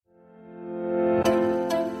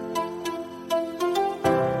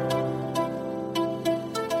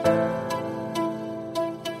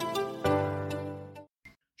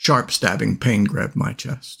Sharp stabbing pain grabbed my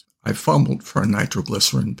chest. I fumbled for a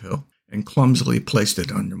nitroglycerin pill and clumsily placed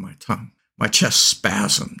it under my tongue. My chest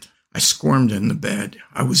spasmed. I squirmed in the bed.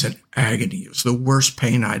 I was in agony. It was the worst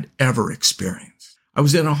pain I'd ever experienced. I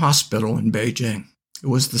was in a hospital in Beijing. It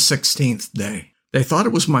was the 16th day. They thought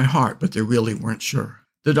it was my heart, but they really weren't sure.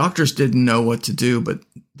 The doctors didn't know what to do, but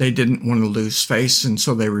they didn't want to lose face, and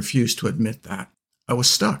so they refused to admit that. I was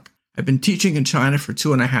stuck. I'd been teaching in China for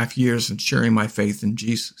 2.5 years and sharing my faith in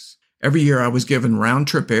Jesus. Every year I was given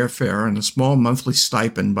round-trip airfare and a small monthly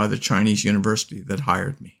stipend by the Chinese university that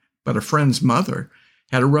hired me. But a friend's mother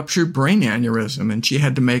had a ruptured brain aneurysm, and she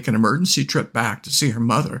had to make an emergency trip back to see her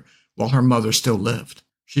mother while her mother still lived.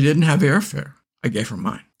 She didn't have airfare. I gave her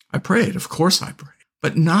mine. I prayed. Of course I prayed.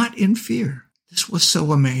 But not in fear. This was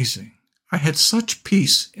so amazing. I had such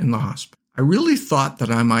peace in the hospital. I really thought that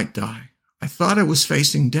I might die. I thought I was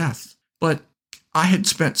facing death. But I had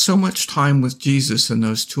spent so much time with Jesus in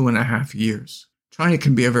those 2.5 years. China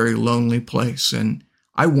can be a very lonely place, and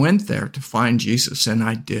I went there to find Jesus, and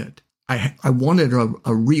I did. I wanted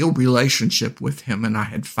a real relationship with him, and I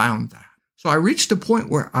had found that. So I reached a point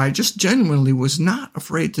where I just genuinely was not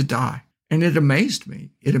afraid to die. And it amazed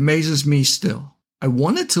me. It amazes me still. I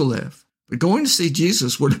wanted to live, but going to see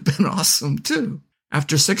Jesus would have been awesome too.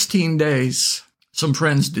 After 16 days, some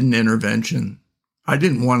friends did an intervention. I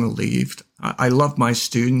didn't want to leave. I loved my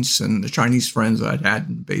students and the Chinese friends I'd had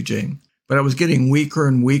in Beijing, but I was getting weaker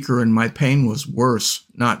and weaker, and my pain was worse,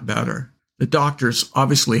 not better. The doctors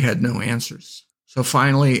obviously had no answers. So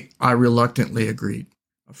finally, I reluctantly agreed.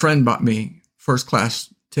 A friend bought me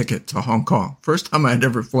first-class ticket to Hong Kong. First time I'd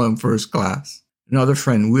ever flown first class. Another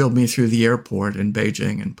friend wheeled me through the airport in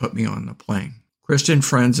Beijing and put me on the plane. Christian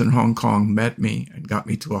friends in Hong Kong met me and got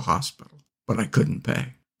me to a hospital, but I couldn't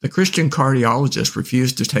pay. The Christian cardiologist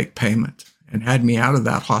refused to take payment and had me out of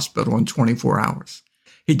that hospital in 24 hours.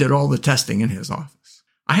 He did all the testing in his office.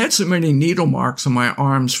 I had so many needle marks on my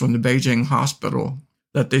arms from the Beijing hospital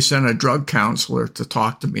that they sent a drug counselor to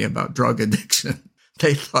talk to me about drug addiction.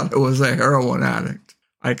 They thought I was a heroin addict.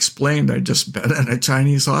 I explained I'd just been in a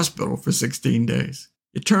Chinese hospital for 16 days.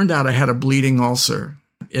 It turned out I had a bleeding ulcer.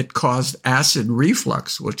 It caused acid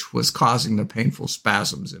reflux, which was causing the painful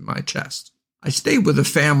spasms in my chest. I stayed with a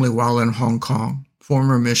family while in Hong Kong,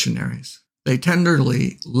 former missionaries. They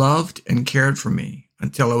tenderly loved and cared for me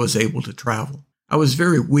until I was able to travel. I was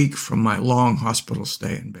very weak from my long hospital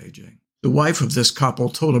stay in Beijing. The wife of this couple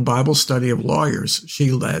told a Bible study of lawyers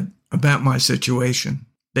she led about my situation.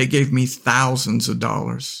 They gave me thousands of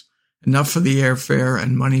dollars, enough for the airfare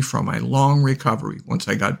and money for my long recovery once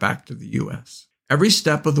I got back to the U.S. Every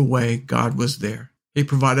step of the way, God was there. He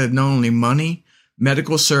provided not only money,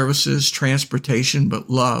 medical services, transportation, but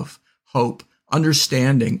love, hope,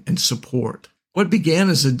 understanding, and support. What began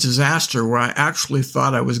as a disaster where I actually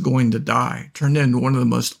thought I was going to die turned into one of the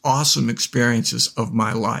most awesome experiences of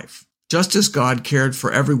my life. Just as God cared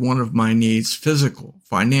for every one of my needs, physical,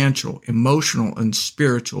 financial, emotional, and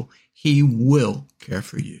spiritual, He will care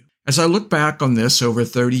for you. As I look back on this over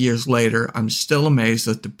 30 years later, I'm still amazed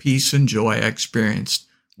at the peace and joy I experienced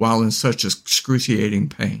while in such excruciating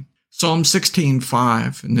pain. Psalm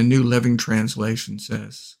 16:5 in the New Living Translation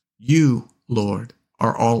says, "You, Lord,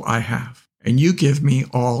 are all I have, and you give me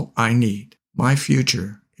all I need. My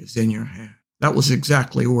future is in your hand." That was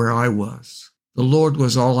exactly where I was. The Lord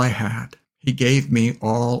was all I had. He gave me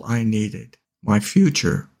all I needed. My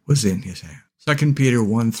future was in His hand. 2 Peter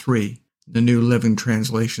 1:3, the New Living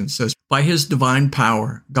Translation says, "By His divine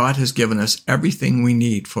power, God has given us everything we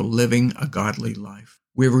need for living a godly life.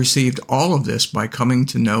 We have received all of this by coming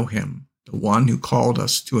to know Him, the one who called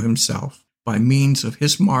us to Himself, by means of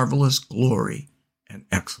His marvelous glory and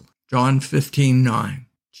excellence." John 15:9,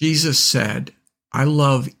 Jesus said, "I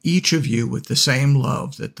love each of you with the same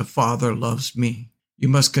love that the Father loves me. You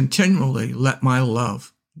must continually let my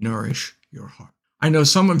love nourish your heart." I know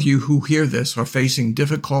some of you who hear this are facing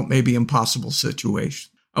difficult, maybe impossible situations.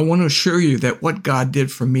 I want to assure you that what God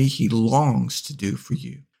did for me, He longs to do for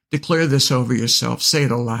you. Declare this over yourself. Say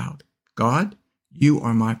it aloud. God, you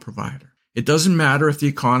are my provider. It doesn't matter if the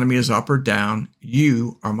economy is up or down.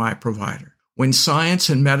 You are my provider. When science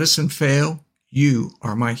and medicine fail, you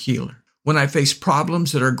are my healer. When I face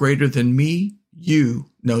problems that are greater than me,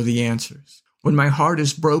 you know the answers. When my heart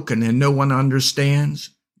is broken and no one understands,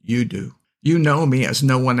 you do. You know me as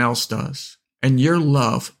no one else does, and your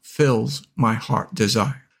love fills my heart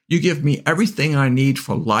desire. You give me everything I need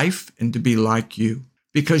for life and to be like you.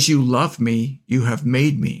 Because you love me, you have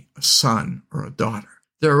made me a son or a daughter.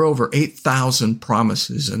 There are over 8,000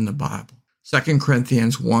 promises in the Bible. 2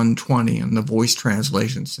 Corinthians 1:20 in the Voice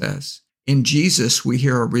translation says, "In Jesus we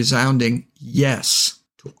hear a resounding yes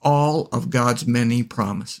to all of God's many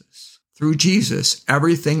promises. Through Jesus,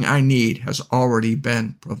 everything I need has already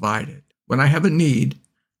been provided. When I have a need,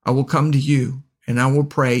 I will come to you and I will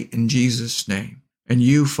pray in Jesus' name. And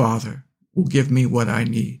you, Father, will give me what I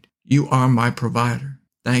need. You are my provider.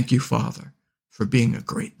 Thank you, Father, for being a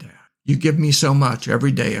great dad. You give me so much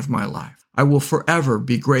every day of my life. I will forever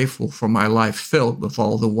be grateful for my life filled with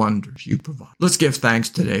all the wonders you provide. Let's give thanks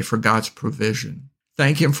today for God's provision.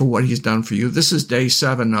 Thank him for what he's done for you. This is day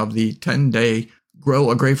 7 of the 10-day Grow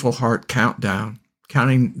a Grateful Heart countdown,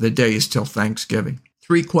 counting the days till Thanksgiving.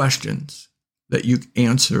 3 questions that you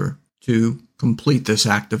answer to complete this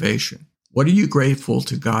activation. What are you grateful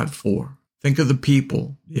to God for? Think of the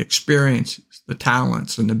people, the experiences, the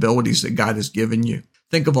talents, and abilities that God has given you.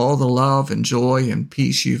 Think of all the love and joy and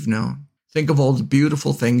peace you've known. Think of all the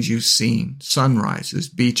beautiful things you've seen, sunrises,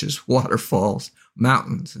 beaches, waterfalls,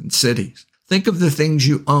 mountains, and cities. Think of the things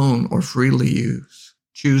you own or freely use.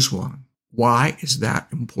 Choose one. Why is that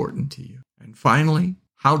important to you? And finally,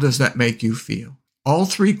 how does that make you feel? All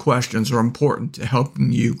 3 questions are important to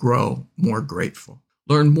helping you grow more grateful.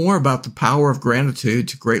 Learn more about the power of gratitude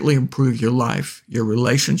to greatly improve your life, your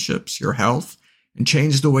relationships, your health, and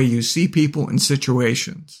change the way you see people and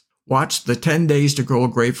situations. Watch the 10 Days to Grow a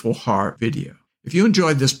Grateful Heart video. If you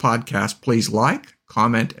enjoyed this podcast, please like,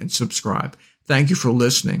 comment, and subscribe. Thank you for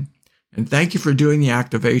listening. And thank you for doing the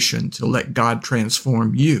activation to let God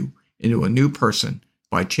transform you into a new person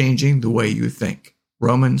by changing the way you think.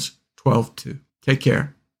 Romans 12:2. Take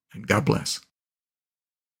care and God bless.